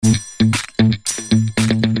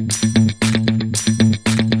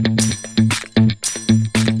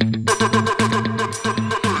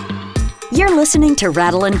listening to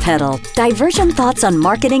Rattle and Pedal, divergent thoughts on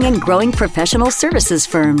marketing and growing professional services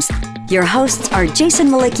firms. Your hosts are Jason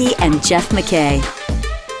Malicki and Jeff McKay.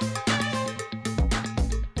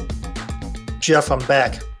 Jeff, I'm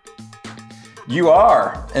back. You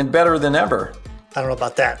are, and better than ever. I don't know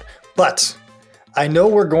about that, but I know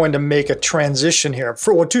we're going to make a transition here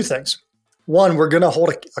for two things. One, we're going to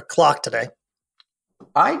hold a clock today.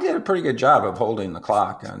 I did a pretty good job of holding the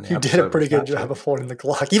clock on the You did a pretty good job of holding the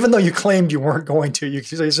clock, even though you claimed you weren't going to. You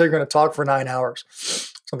said you're going to talk for 9 hours,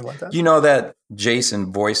 something like that. You know, that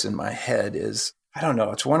Jason voice in my head is, I don't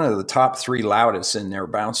know, it's one of the top 3 loudest in there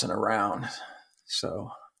bouncing around.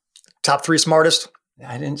 So, top 3 smartest?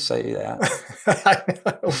 I didn't say that.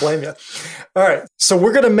 I don't blame you. All right. So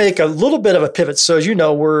we're going to make a little bit of a pivot. So as you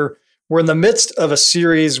know, we're in the midst of a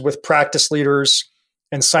series with practice leaders,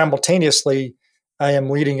 and simultaneously, I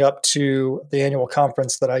am leading up to the annual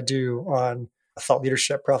conference that I do on thought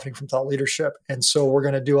leadership, profiting from thought leadership. And so we're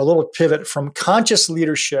going to do a little pivot from conscious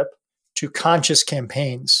leadership to conscious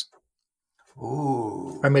campaigns.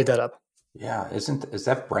 Ooh. I made that up. Yeah. Is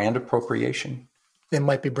that brand appropriation? It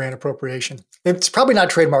might be brand appropriation. It's probably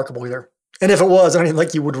not trademarkable either. And if it was, I mean,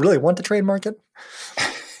 like, you would really want to trademark it.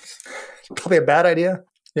 Probably a bad idea.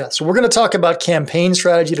 Yeah. So we're going to talk about campaign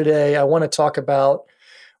strategy today. I want to talk about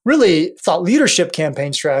really thought leadership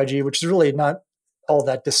campaign strategy, which is really not all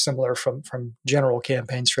that dissimilar from general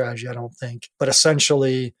campaign strategy, I don't think. But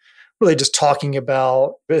essentially, really just talking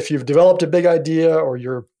about if you've developed a big idea, or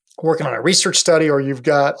you're working on a research study, or you've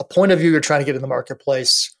got a point of view you're trying to get in the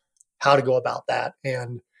marketplace, how to go about that,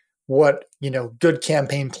 and what, good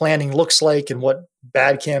campaign planning looks like, and what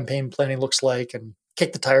bad campaign planning looks like, and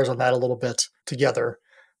kick the tires on that a little bit together.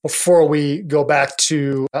 Before we go back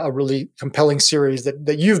to a really compelling series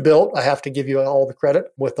that you've built, I have to give you all the credit,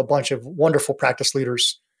 with a bunch of wonderful practice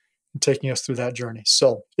leaders taking us through that journey.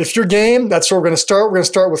 So if you're game, that's where we're going to start. We're going to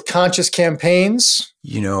start with conscious campaigns.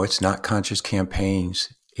 It's not conscious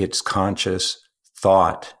campaigns. It's conscious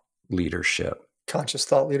thought leadership. Conscious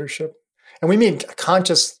thought leadership. And we mean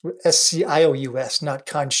conscious, SCIOUS, not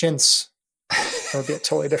conscience. That would be a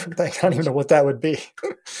totally different thing. I don't even know what that would be.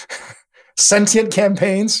 Sentient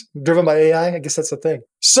campaigns driven by AI. I guess that's the thing.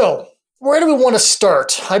 So where do we want to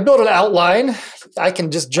start? I built an outline. I can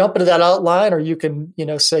just jump into that outline, or you can,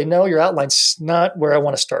 say, no, your outline's not where I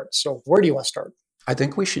want to start. So where do you want to start? I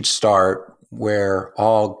think we should start where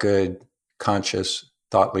all good conscious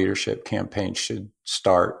thought leadership campaigns should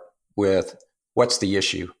start with, what's the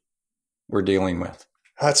issue we're dealing with?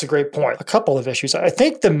 That's a great point. A couple of issues. I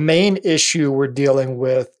think the main issue we're dealing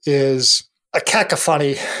with is a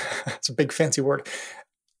cacophony, it's a big fancy word,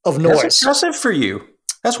 of noise. That's impressive for you.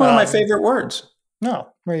 That's one of my favorite words. No,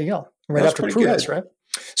 there you go. Right after Prudence, right?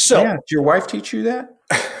 So, did your wife teach you that?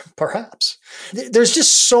 Perhaps. There's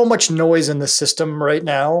just so much noise in the system right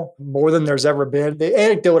now, more than there's ever been. The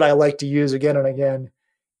anecdote I like to use again and again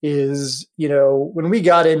is, when we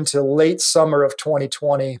got into late summer of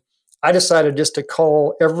 2020, I decided just to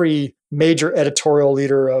call every major editorial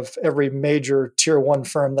leader of every major tier 1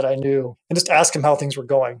 firm that I knew and just ask them how things were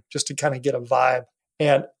going, just to kind of get a vibe.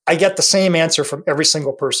 And I get the same answer from every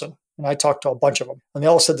single person. And I talked to a bunch of them, and they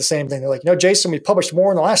all said the same thing. They're like, Jason, we published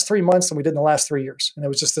more in the last 3 months than we did in the last 3 years. And it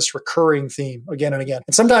was just this recurring theme again and again.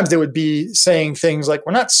 And sometimes they would be saying things like,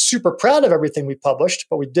 we're not super proud of everything we published,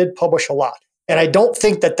 but we did publish a lot. And I don't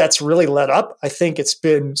think that that's really let up. I think it's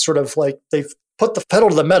been sort of like they've put the pedal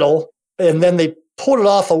to the metal, and then they pulled it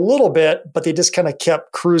off a little bit, but they just kind of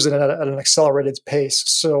kept cruising at an accelerated pace.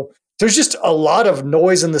 So there's just a lot of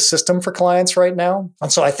noise in the system for clients right now.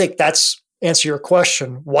 And so I think that's answer your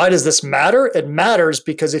question. Why does this matter? It matters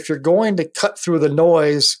because if you're going to cut through the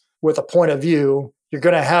noise with a point of view, you're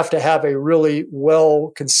going to have a really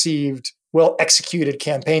well-conceived, well-executed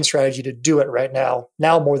campaign strategy to do it right now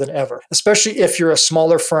more than ever, especially if you're a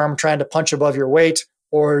smaller firm trying to punch above your weight,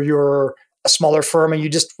 or you're a smaller firm and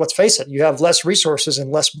let's face it, you have less resources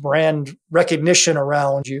and less brand recognition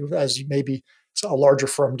around you as you maybe a larger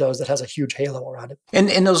firm does that has a huge halo around it.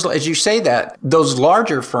 And those, as you say that, those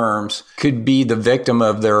larger firms could be the victim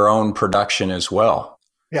of their own production as well.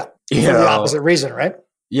 Yeah. For the opposite reason, right?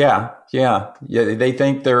 Yeah. They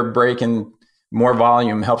think they're breaking more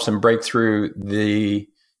volume, helps them break through the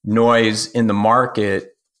noise in the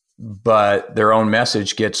market, but their own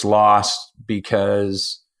message gets lost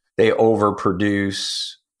because they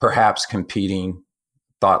overproduce perhaps competing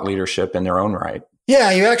thought leadership in their own right.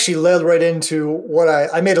 Yeah, you actually led right into what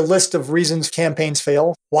I made a list of reasons campaigns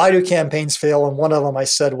fail. Why do campaigns fail? And one of them I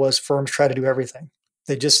said was firms try to do everything.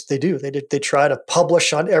 They do. They try to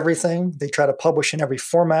publish on everything. They try to publish in every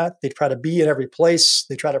format. They try to be in every place.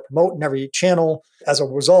 They try to promote in every channel. As a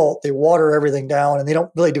result, they water everything down and they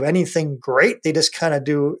don't really do anything great. They just kind of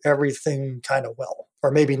do everything kind of well,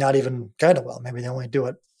 or maybe not even kind of well. Maybe they only do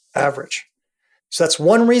it average. So that's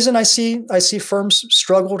one reason I see firms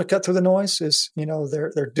struggle to cut through the noise is,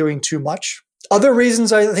 they're doing too much. Other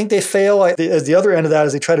reasons I think they fail, as the other end of that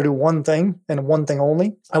is they try to do one thing and one thing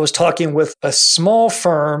only. I was talking with a small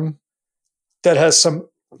firm that has some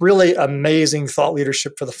really amazing thought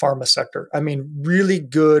leadership for the pharma sector. I mean, really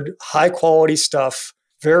good, high quality stuff,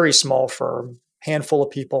 very small firm, handful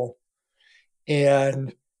of people.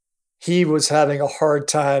 And he was having a hard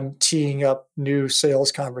time teeing up new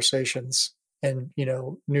sales conversations and,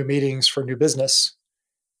 new meetings for new business.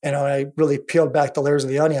 And when I really peeled back the layers of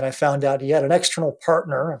the onion, I found out he had an external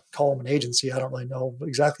partner. I call him an agency. I don't really know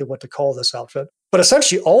exactly what to call this outfit. But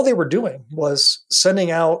essentially, all they were doing was sending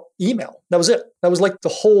out email. That was it. That was like the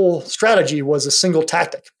whole strategy was a single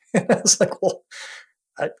tactic. And I was like, well,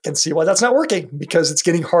 I can see why that's not working because it's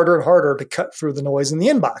getting harder and harder to cut through the noise in the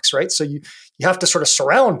inbox, right? So you have to sort of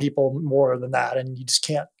surround people more than that. And you just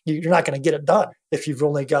can't, you're not going to get it done if you've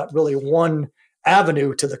only got really one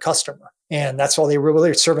avenue to the customer. And that's all they were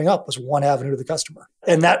really serving up was one avenue to the customer.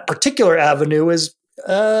 And that particular avenue is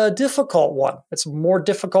a difficult one. It's more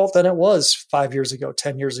difficult than it was 5 years ago,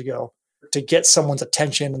 10 years ago to get someone's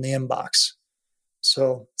attention in the inbox.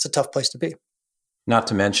 So it's a tough place to be. Not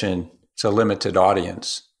to mention, it's a limited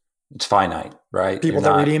audience. It's finite, right? People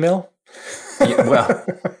that read email?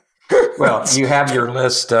 Well, you have your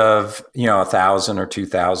list of, 1,000 or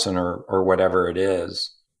 2,000 or whatever it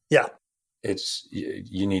is. Yeah. It's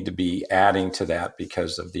you need to be adding to that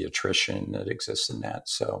because of the attrition that exists in that.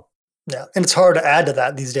 So yeah, and it's hard to add to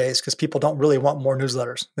that these days because people don't really want more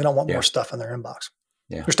newsletters. They don't want more stuff in their inbox.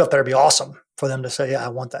 Yeah, their stuff better be awesome for them to say, "Yeah, I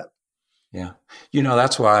want that." Yeah,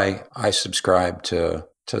 that's why I subscribe to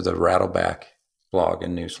the Rattleback blog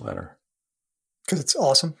and newsletter because it's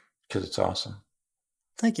awesome.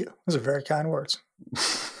 Thank you. Those are very kind words.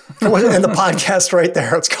 And the podcast right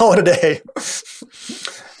there. Let's call it a day.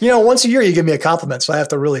 Once a year you give me a compliment, so I have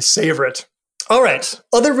to really savor it. All right.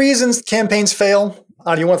 Other reasons campaigns fail.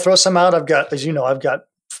 Do you want to throw some out? I've got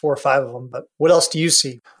 4 or 5 of them, but what else do you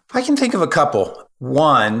see? I can think of a couple.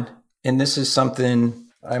 One, and this is something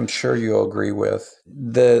I'm sure you'll agree with.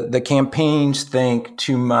 The campaigns think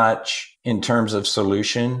too much in terms of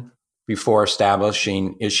solution before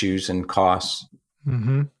establishing issues and costs.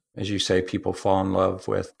 Mm-hmm. As you say, consultants fall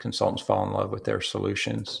in love with their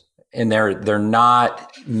solutions. And they're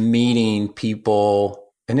not meeting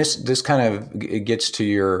people. And this kind of gets to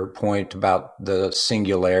your point about the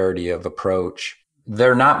singularity of approach.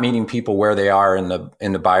 They're not meeting people where they are in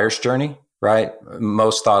the buyer's journey, right?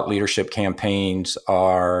 Most thought leadership campaigns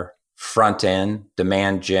are front end,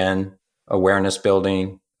 demand gen, awareness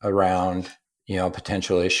building around, a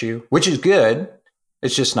potential issue, which is good.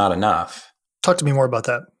 It's just not enough. Talk to me more about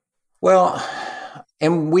that. Well,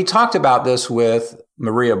 and we talked about this with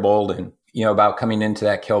Maria Bolden, about coming into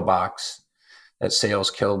that kill box, that sales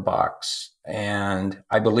kill box. And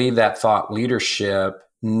I believe that thought leadership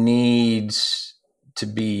needs to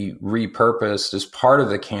be repurposed as part of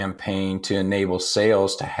the campaign to enable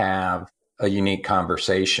sales to have a unique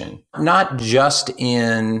conversation, not just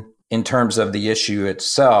in terms of the issue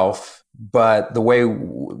itself, but the way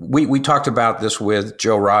we talked about this with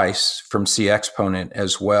Joe Rice from C-Exponent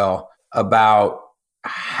as well, about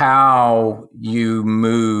how you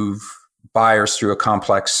move buyers through a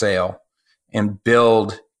complex sale and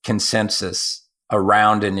build consensus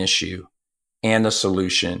around an issue and a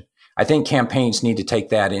solution. I think campaigns need to take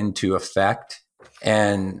that into effect.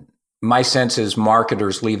 And my sense is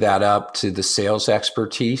marketers leave that up to the sales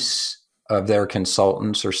expertise of their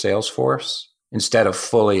consultants or sales force instead of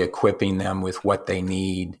fully equipping them with what they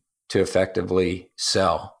need to effectively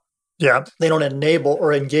sell. Yeah, they don't enable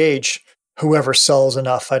or engage whoever sells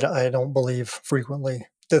enough, I don't believe frequently.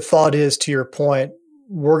 The thought is, to your point,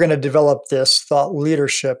 we're going to develop this thought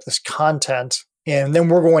leadership, this content, and then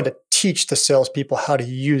we're going to teach the salespeople how to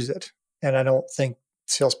use it. And I don't think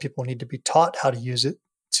salespeople need to be taught how to use it.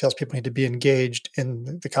 Salespeople need to be engaged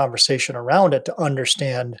in the conversation around it to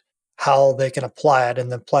understand how they can apply it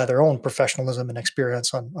and apply their own professionalism and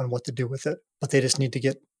experience on what to do with it. But they just need to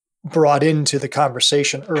get brought into the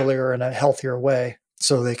conversation earlier in a healthier way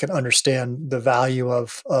so they can understand the value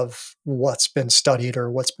of what's been studied or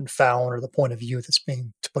what's been found or the point of view that's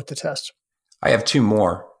being put to test. I have 2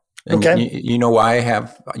 more. And okay. You know why I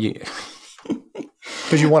have...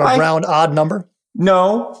 Because you want a round odd number?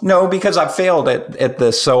 No, because I've failed at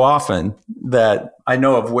this so often that I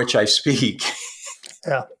know of which I speak.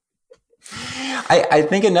 Yeah. I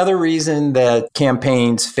think another reason that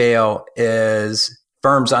campaigns fail is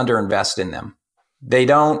firms underinvest in them. They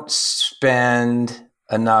don't spend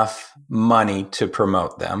enough money to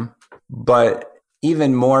promote them, but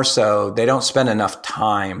even more so, they don't spend enough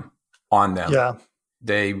time on them. Yeah.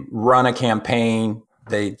 They run a campaign,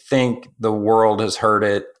 they think the world has heard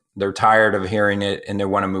it, they're tired of hearing it, and they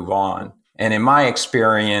want to move on. And in my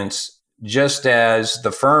experience, just as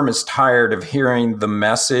the firm is tired of hearing the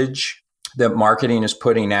message that marketing is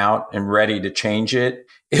putting out and ready to change it,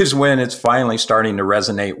 is when it's finally starting to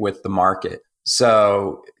resonate with the market.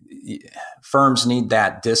 So firms need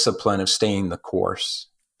that discipline of staying the course.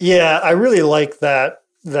 Yeah, I really like that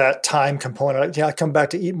time component. Yeah, I come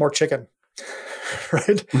back to eat more chicken, right?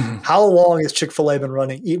 Mm-hmm. How long has Chick-fil-A been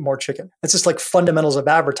running Eat More Chicken? It's just like fundamentals of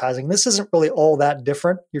advertising. This isn't really all that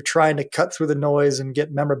different. You're trying to cut through the noise and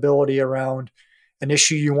get memorability around an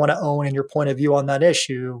issue you want to own and your point of view on that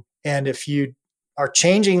issue. And if you are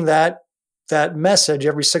changing that message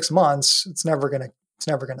every 6 months, it's never gonna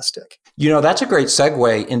stick. That's a great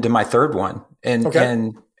segue into my third one. And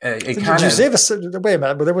okay. Did you save us? Wait a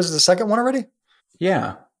minute, but there was the second one already?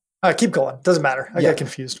 Yeah. All right, keep going. Doesn't matter. I got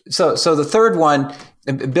confused. So the third one,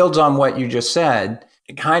 it builds on what you just said.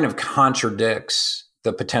 It kind of contradicts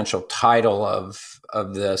the potential title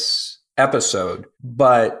of this episode,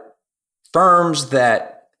 but firms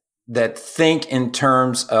that think in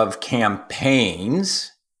terms of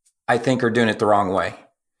campaigns, I think are doing it the wrong way.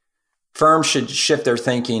 Firms should shift their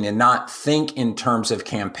thinking and not think in terms of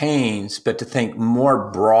campaigns, but to think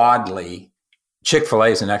more broadly. Chick-fil-A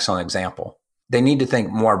is an excellent example. They need to think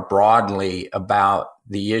more broadly about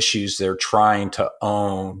the issues they're trying to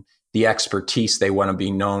own, the expertise they want to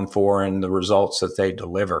be known for, and the results that they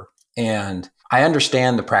deliver. And I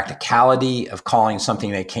understand the practicality of calling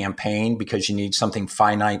something a campaign because you need something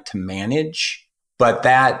finite to manage. But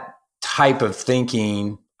that type of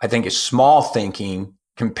thinking, I think, is small thinking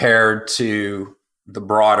compared to the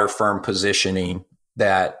broader firm positioning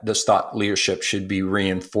that this thought leadership should be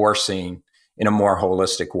reinforcing in a more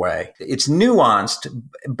holistic way. It's nuanced,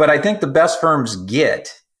 but I think the best firms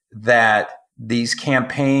get that these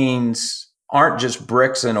campaigns aren't just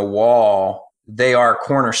bricks in a wall. They are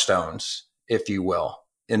cornerstones, if you will,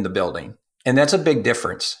 in the building. And that's a big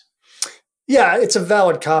difference. Yeah, it's a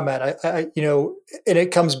valid comment. I and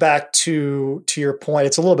it comes back to your point.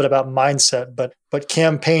 It's a little bit about mindset, but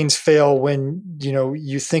campaigns fail when,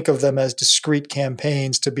 you think of them as discrete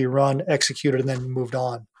campaigns to be run, executed, and then moved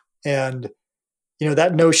on. And,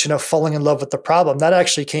 that notion of falling in love with the problem, that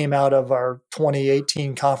actually came out of our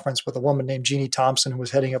 2018 conference with a woman named Jeannie Thompson, who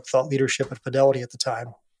was heading up thought leadership at Fidelity at the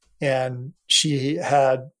time. And she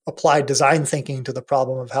had applied design thinking to the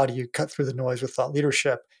problem of how do you cut through the noise with thought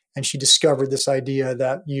leadership. And she discovered this idea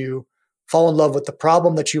that you fall in love with the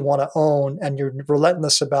problem that you want to own, and you're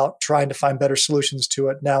relentless about trying to find better solutions to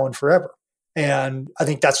it now and forever. And I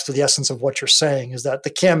think that's the essence of what you're saying, is that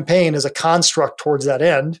the campaign is a construct towards that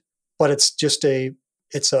end, but it's just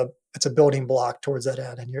it's a building block towards that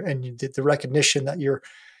end. And the recognition that you're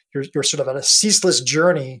sort of on a ceaseless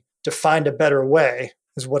journey to find a better way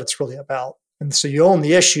is what it's really about. And so you own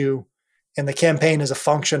the issue, and the campaign is a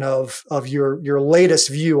function of your latest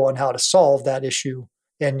view on how to solve that issue.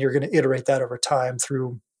 And you're going to iterate that over time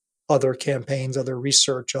through other campaigns, other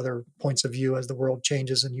research, other points of view as the world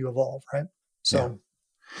changes and you evolve, right? So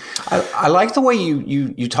I like the way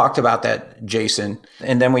you talked about that, Jason,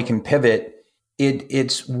 and then we can pivot.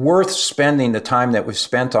 It's worth spending the time that we've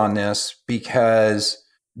spent on this, because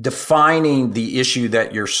defining the issue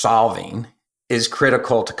that you're solving is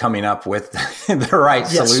critical to coming up with the right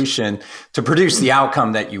solution to produce the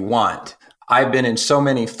outcome that you want. I've been in so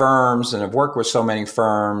many firms and have worked with so many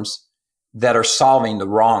firms that are solving the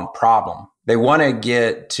wrong problem. They want to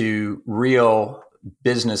get to real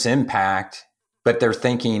business impact, but they're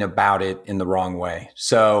thinking about it in the wrong way.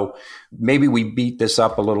 So maybe we beat this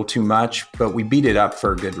up a little too much, but we beat it up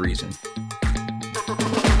for a good reason.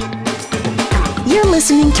 You're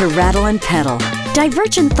listening to Rattle and Pedal,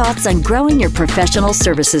 divergent thoughts on growing your professional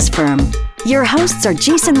services firm. Your hosts are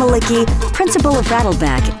Jason Malicki, principal of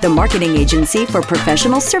Rattleback, the marketing agency for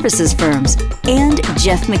professional services firms, and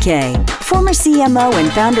Jeff McKay, former CMO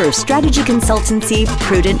and founder of strategy consultancy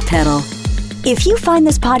Prudent Pedal. If you find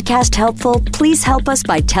this podcast helpful, please help us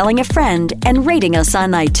by telling a friend and rating us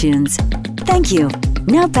on iTunes. Thank you.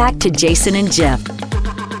 Now back to Jason and Jeff.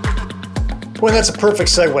 Well, that's a perfect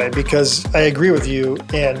segue, because I agree with you.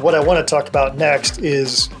 And what I want to talk about next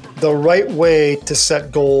is the right way to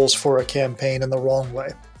set goals for a campaign and the wrong way.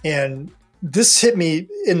 And this hit me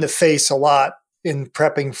in the face a lot in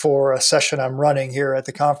prepping for a session I'm running here at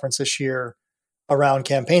the conference this year around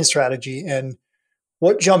campaign strategy. And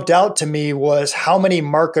what jumped out to me was how many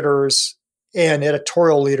marketers and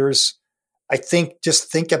editorial leaders, I think,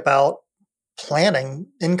 just think about planning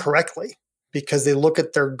incorrectly because they look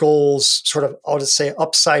at their goals sort of, I'll just say,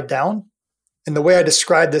 upside down. And the way I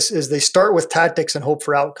describe this is they start with tactics and hope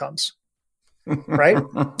for outcomes, right?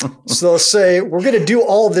 So they'll say, we're going to do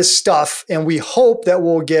all this stuff and we hope that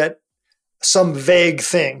we'll get some vague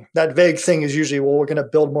thing. That vague thing is usually, well, we're going to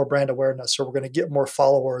build more brand awareness, or we're going to get more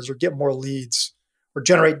followers, or get more leads, or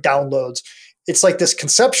generate downloads. It's like this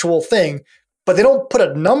conceptual thing, but they don't put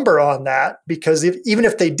a number on that because even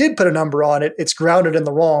if they did put a number on it, it's grounded in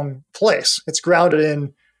the wrong place. It's grounded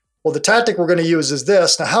in, well, the tactic we're going to use is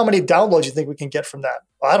this. Now, how many downloads do you think we can get from that?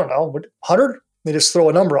 Well, I don't know, 100? They just throw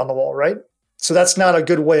a number on the wall, right? So that's not a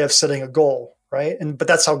good way of setting a goal, right? But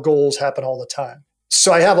that's how goals happen all the time.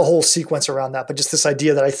 So I have a whole sequence around that, but just this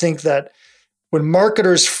idea that I think that when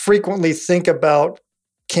marketers frequently think about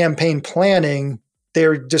campaign planning,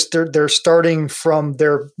 they're starting from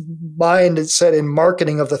their mindset in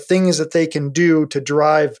marketing of the things that they can do to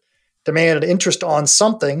drive demand and interest on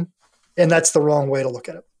something, and that's the wrong way to look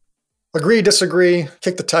at it. Agree, disagree,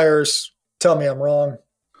 kick the tires, tell me I'm wrong.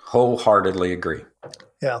 Wholeheartedly agree.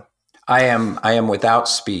 Yeah. I am without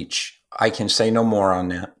speech. I can say no more on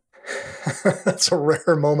that. That's a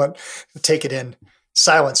rare moment to take it in.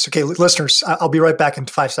 Silence. Okay, listeners, I'll be right back in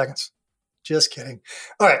 5 seconds. Just kidding.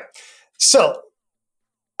 All right. So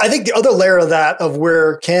I think the other layer of that, of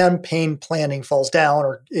where campaign planning falls down,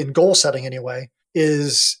 or in goal setting anyway,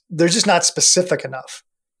 is they're just not specific enough.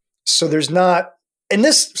 So there's not, and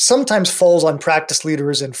this sometimes falls on practice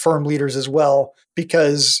leaders and firm leaders as well,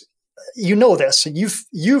 because you know this,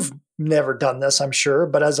 you've never done this, I'm sure,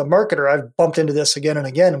 but as a marketer, I've bumped into this again and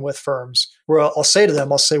again with firms where I'll say to them,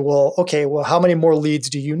 well, okay, well, how many more leads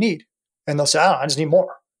do you need? And they'll say, I just need more.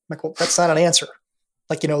 I'm like, well, that's not an answer.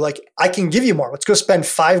 Like, I can give you more. Let's go spend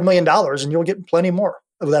 $5 million and you'll get plenty more.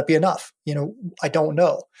 Will that be enough? I don't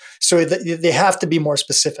know. So they have to be more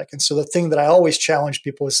specific. And so the thing that I always challenge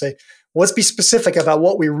people is say, well, let's be specific about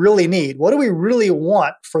what we really need. What do we really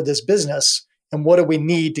want for this business? And what do we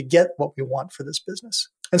need to get what we want for this business?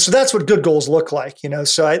 And so that's what good goals look like.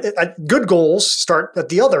 So good goals start at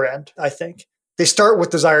the other end, I think. They start with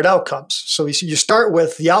desired outcomes. So you start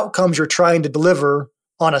with the outcomes you're trying to deliver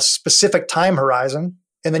on a specific time horizon,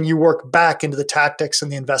 and then you work back into the tactics and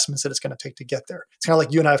the investments that it's going to take to get there. It's kind of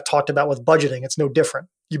like you and I have talked about with budgeting. It's no different.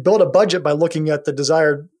 You build a budget by looking at the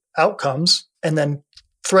desired outcomes and then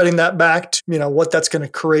threading that back to what that's going to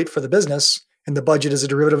create for the business. And the budget is a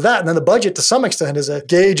derivative of that. And then the budget, to some extent, is a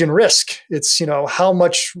gauge in risk. It's, how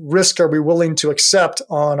much risk are we willing to accept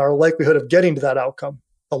on our likelihood of getting to that outcome?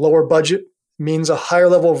 A lower budget means a higher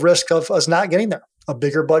level of risk of us not getting there. A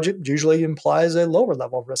bigger budget usually implies a lower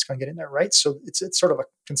level of risk on getting there, right? So it's sort of a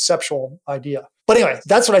conceptual idea. But anyway,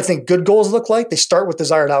 that's what I think good goals look like. They start with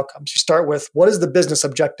desired outcomes. You start with, what is the business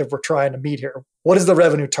objective we're trying to meet here? What is the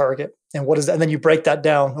revenue target? And what is that? And then you break that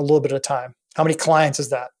down a little bit at a time. How many clients is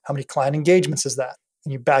that? How many client engagements is that?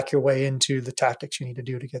 And you back your way into the tactics you need to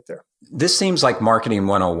do to get there. This seems like marketing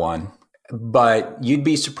 101, but you'd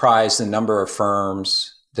be surprised the number of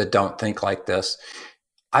firms that don't think like this.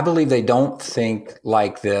 I believe they don't think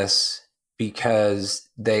like this because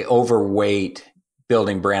they overweight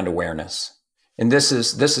building brand awareness. And this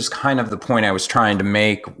is kind of the point I was trying to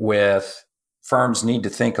make with firms need to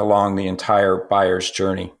think along the entire buyer's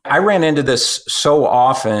journey. I ran into this so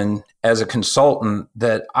often as a consultant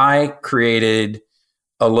that I created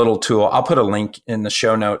a little tool. I'll put a link in the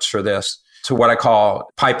show notes for this to what I call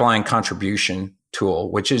pipeline contribution tool,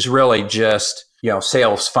 which is really just,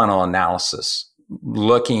 sales funnel analysis,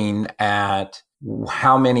 looking at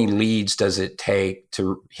how many leads does it take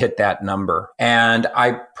to hit that number. And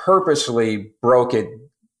I purposely broke it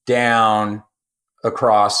down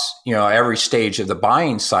across, every stage of the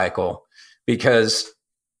buying cycle, because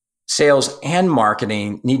sales and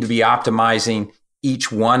marketing need to be optimizing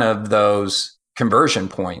each one of those conversion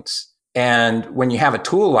points. And when you have a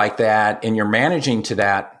tool like that and you're managing to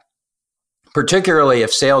that, particularly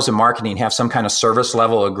if sales and marketing have some kind of service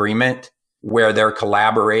level agreement where they're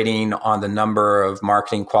collaborating on the number of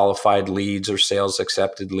marketing qualified leads or sales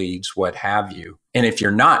accepted leads, what have you. And if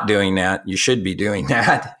you're not doing that, you should be doing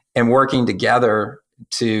that and working together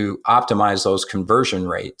to optimize those conversion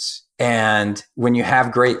rates. And when you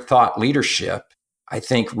have great thought leadership, I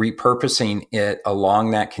think repurposing it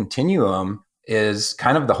along that continuum is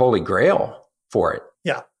kind of the holy grail for it.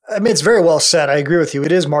 Yeah. I mean, it's very well said. I agree with you.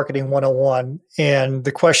 It is marketing 101. And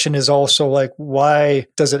the question is also like, why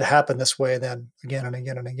does it happen this way then again and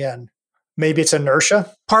again and again? Maybe it's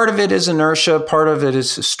inertia. Part of it is inertia. Part of it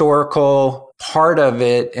is historical. Part of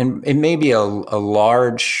it, and it may be a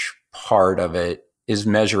large part of it, is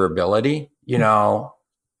measurability.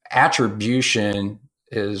 Attribution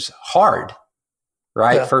is hard,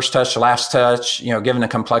 right? Yeah. First touch, last touch, given the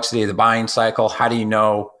complexity of the buying cycle, how do you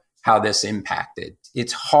know how this impacted?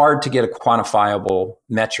 It's hard to get a quantifiable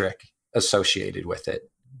metric associated with it,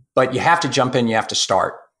 but you have to jump in, you have to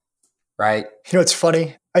start, right? It's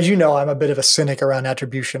funny. As you know, I'm a bit of a cynic around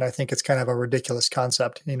attribution. I think it's kind of a ridiculous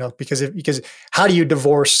concept, because how do you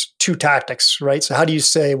divorce two tactics, right? So how do you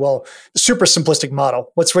say, well, super simplistic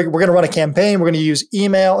model, we're going to run a campaign, we're going to use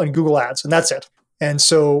email and Google Ads, and that's it. And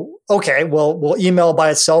so, okay, well, will email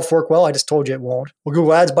by itself work well? I just told you it won't. Will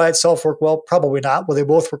Google Ads by itself work well? Probably not. Will they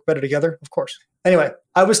both work better together? Of course. Anyway,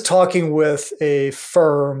 I was talking with a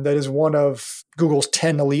firm that is one of Google's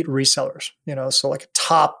 10 elite resellers, so like a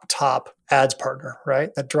top ads partner, right?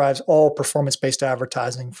 That drives all performance-based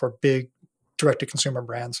advertising for big direct-to-consumer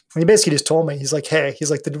brands. And he basically just told me, he's like,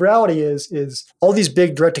 the reality is all these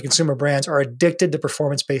big direct-to-consumer brands are addicted to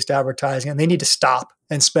performance-based advertising, and they need to stop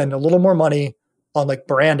and spend a little more money on like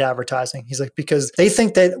brand advertising. He's like, because they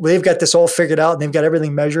think that they've got this all figured out and they've got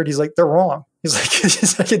everything measured. He's like, they're wrong. He's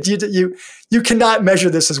like, you cannot measure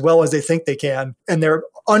this as well as they think they can. And they're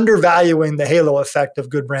undervaluing the halo effect of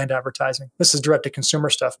good brand advertising. This is direct to consumer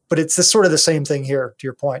stuff, but it's sort of the same thing here, to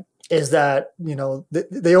your point, is that,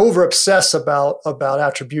 they over obsess about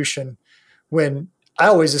attribution, when I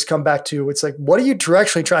always just come back to, it's like, what are you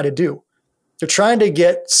directionally trying to do? You're trying to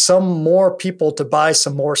get some more people to buy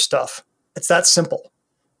some more stuff. It's that simple.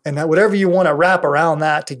 And that whatever you want to wrap around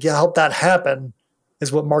that to help that happen is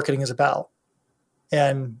what marketing is about.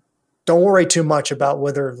 And don't worry too much about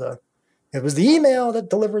whether it was the email that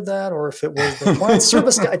delivered that or if it was the client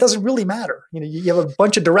service guy. It doesn't really matter. You have a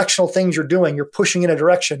bunch of directional things you're doing. You're pushing in a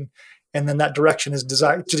direction, and then that direction is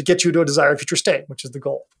desired to get you to a desired future state, which is the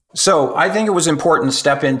goal. So I think it was important to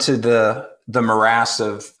step into the morass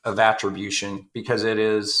of attribution, because it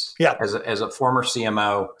is, as a former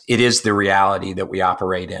CMO, it is the reality that we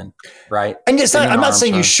operate in, right? And I'm not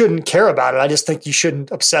saying you shouldn't care about it. I just think you shouldn't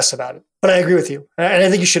obsess about it. But I agree with you. And I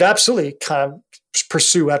think you should absolutely kind of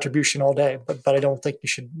pursue attribution all day, but I don't think you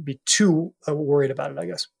should be too worried about it, I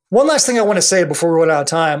guess. One last thing I want to say before we run out of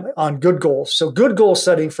time on good goals. So good goal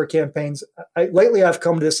setting for campaigns. Lately, I've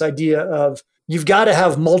come to this idea of you've got to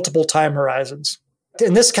have multiple time horizons.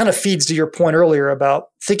 And this kind of feeds to your point earlier about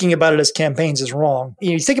thinking about it as campaigns is wrong.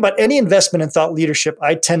 You think about any investment in thought leadership,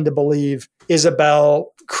 I tend to believe is about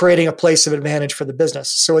creating a place of advantage for the business.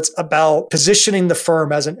 So it's about positioning the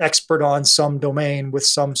firm as an expert on some domain with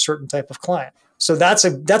some certain type of client. So that's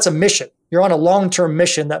a mission. You're on a long-term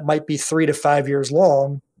mission that might be 3 to 5 years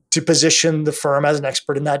long to position the firm as an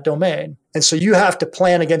expert in that domain. And so you have to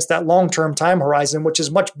plan against that long-term time horizon, which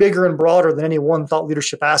is much bigger and broader than any one thought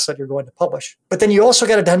leadership asset you're going to publish. But then you also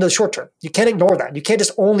got to tend to the short term. You can't ignore that. You can't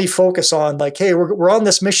just only focus on like, hey, we're on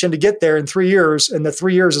this mission to get there in 3 years, and the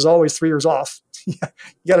 3 years is always 3 years off. You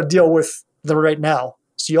got to deal with the right now.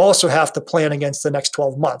 So you also have to plan against the next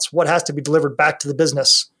 12 months. What has to be delivered back to the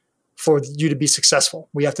business for you to be successful?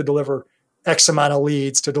 We have to deliver X amount of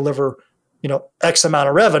leads to deliver X amount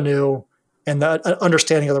of revenue, and the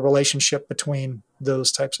understanding of the relationship between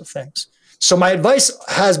those types of things. So my advice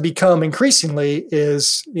has become increasingly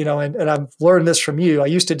is, and I've learned this from you. I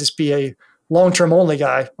used to just be a long-term only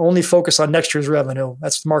guy, only focus on next year's revenue.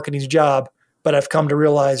 That's marketing's job. But I've come to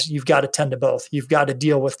realize you've got to tend to both. You've got to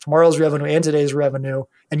deal with tomorrow's revenue and today's revenue,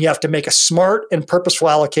 and you have to make a smart and purposeful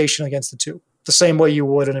allocation against the two, the same way you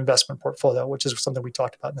would an investment portfolio, which is something we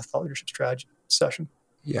talked about in the thought leadership strategy session.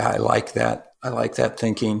 Yeah, I like that. I like that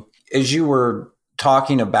thinking. As you were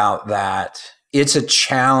talking about that, it's a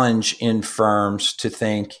challenge in firms to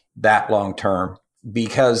think that long term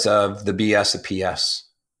because of the BS of PS,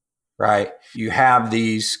 right? You have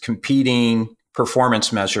these competing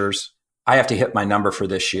performance measures. I have to hit my number for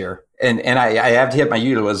this year. And I have to hit my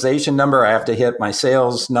utilization number. I have to hit my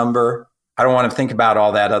sales number. I don't want to think about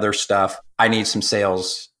all that other stuff. I need some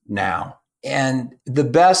sales now. And the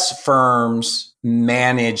best firms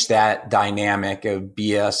manage that dynamic of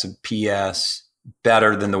BS and PS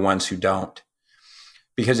better than the ones who don't.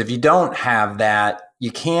 Because if you don't have that, you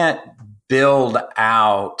can't build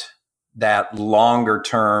out that longer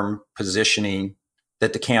term positioning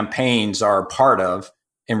that the campaigns are a part of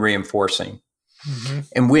and reinforcing. Mm-hmm.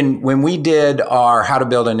 And when we did our how to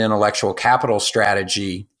build an intellectual capital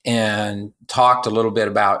strategy and talked a little bit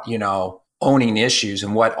about, owning issues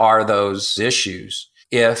and what are those issues,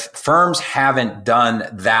 if firms haven't done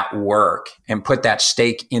that work and put that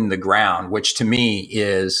stake in the ground, which to me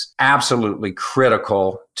is absolutely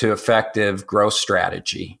critical to effective growth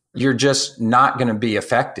strategy, you're just not going to be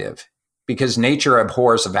effective because nature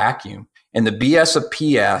abhors a vacuum. And the BS of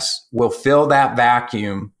PS will fill that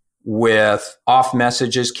vacuum with off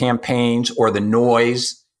messages, campaigns, or the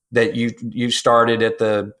noise that you started at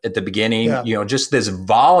the beginning. Yeah. Just this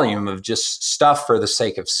volume of just stuff for the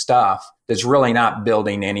sake of stuff that's really not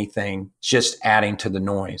building anything, just adding to the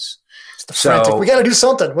noise. It's the frantic. We got to do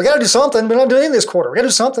something. We're not doing anything this quarter. We got to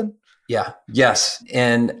do something. Yeah. Yes.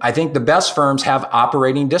 And I think the best firms have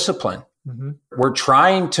operating discipline. Mm-hmm. We're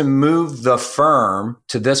trying to move the firm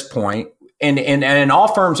to this point. And all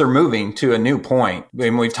firms are moving to a new point. I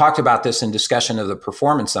mean, we've talked about this in discussion of the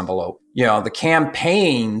performance envelope. The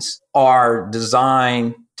campaigns are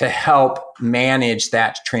designed to help manage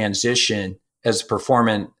that transition as the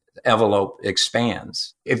performance envelope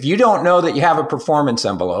expands. If you don't know that you have a performance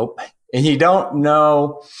envelope and you don't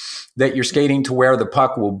know that you're skating to where the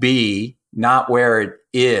puck will be, not where it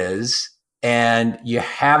is, and you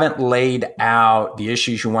haven't laid out the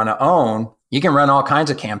issues you want to own, you can run all kinds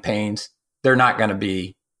of campaigns. They're not going to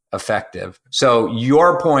be effective. So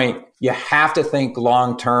your point, you have to think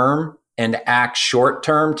long-term and act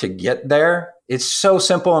short-term to get there. It's so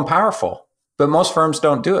simple and powerful, but most firms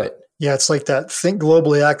don't do it. Yeah, it's like that think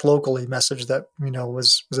globally, act locally message that,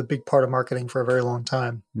 was a big part of marketing for a very long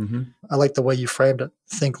time. Mm-hmm. I like the way you framed it.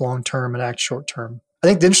 Think long-term and act short-term. I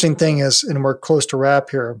think the interesting thing is, and we're close to wrap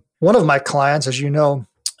here, one of my clients, as you know,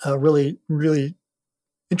 a really, really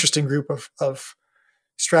interesting group of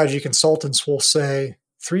strategy consultants will say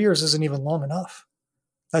 3 years isn't even long enough.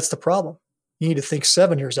 That's the problem. You need to think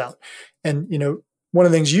 7 years out. And, one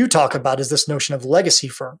of the things you talk about is this notion of legacy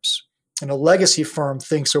firms. And a legacy firm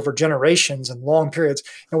thinks over generations and long periods.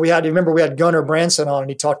 And we had Gunnar Branson on,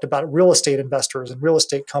 and he talked about real estate investors and real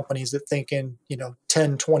estate companies that think in,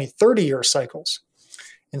 10, 20, 30-year cycles.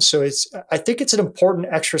 And so I think it's an important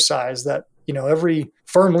exercise that, every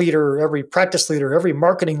firm leader, every practice leader, every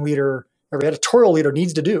marketing leader, every editorial leader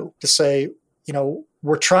needs to do, to say,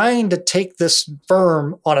 we're trying to take this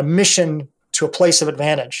firm on a mission to a place of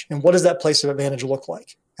advantage. And what does that place of advantage look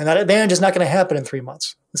like? And that advantage is not going to happen in 3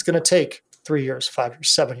 months. It's going to take 3 years, 5 years,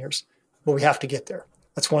 7 years, but we have to get there.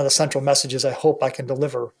 That's one of the central messages I hope I can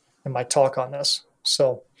deliver in my talk on this.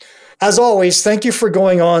 So as always, thank you for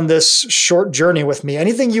going on this short journey with me.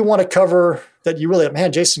 Anything you want to cover that you really,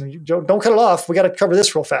 Jason, don't cut it off. We got to cover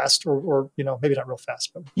this real fast or maybe not real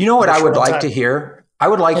fast. But what I would like to hear? I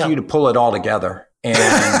would like you to pull it all together and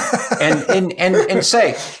and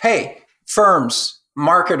say, hey, firms,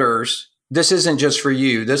 marketers, this isn't just for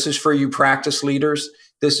you. This is for you practice leaders.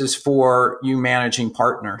 This is for you managing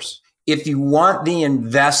partners. If you want the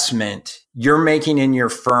investment you're making in your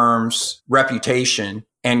firm's reputation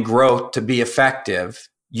and growth to be effective,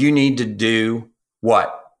 you need to do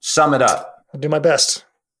what? Sum it up. I'll do my best.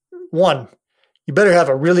 1, you better have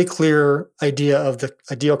a really clear idea of the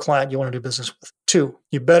ideal client you want to do business with. 2,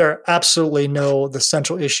 you better absolutely know the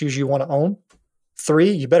central issues you want to own.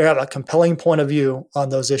 3, you better have a compelling point of view on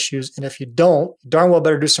those issues. And if you don't, you darn well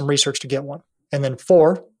better do some research to get one. And then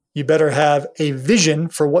 4, you better have a vision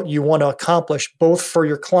for what you want to accomplish, both for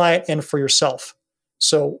your client and for yourself.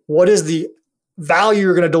 So what is the value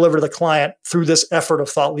you're going to deliver to the client through this effort of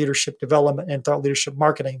thought leadership development and thought leadership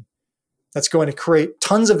marketing that's going to create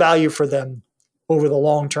tons of value for them over the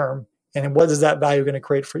long term? And what is that value going to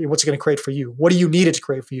create for you? What's it going to create for you? What do you need it to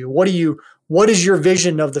create for you? What is your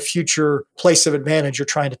vision of the future place of advantage you're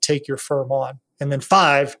trying to take your firm on? And then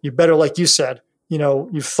 5, you better, like you said,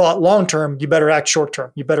 you've thought long-term, you better act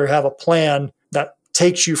short-term. You better have a plan that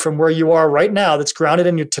takes you from where you are right now, that's grounded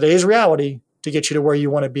in your today's reality, to get you to where you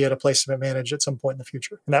want to be at a place of advantage at some point in the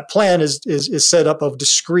future. And that plan is set up of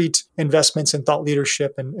discrete investments in thought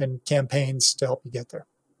leadership and campaigns to help you get there.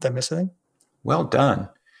 Did I miss anything? Well done.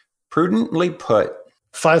 Prudently put.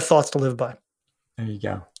 5 thoughts to live by. There you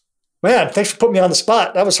go. Man, thanks for putting me on the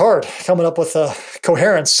spot. That was hard, coming up with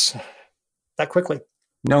coherence that quickly.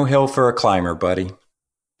 No hill for a climber, buddy.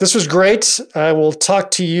 This was great. I will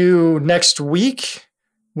talk to you next week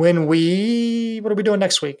what are we doing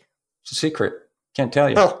next week? It's a secret. Can't tell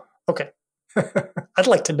you. Oh, okay. I'd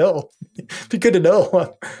like to know. It'd be good to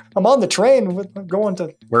know. I'm on the train. We're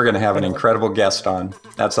going to have an incredible guest on.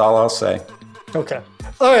 That's all I'll say. Okay.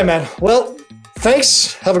 All right, man. Well,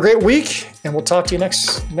 thanks. Have a great week, and we'll talk to you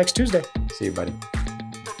next Tuesday. See you, buddy.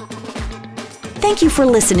 Thank you for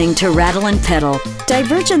listening to Rattle and Pedal,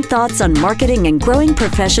 divergent thoughts on marketing and growing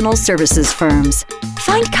professional services firms.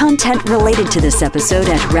 Find content related to this episode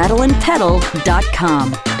at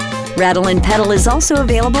rattleandpedal.com. Rattle and Pedal is also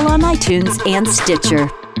available on iTunes and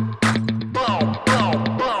Stitcher.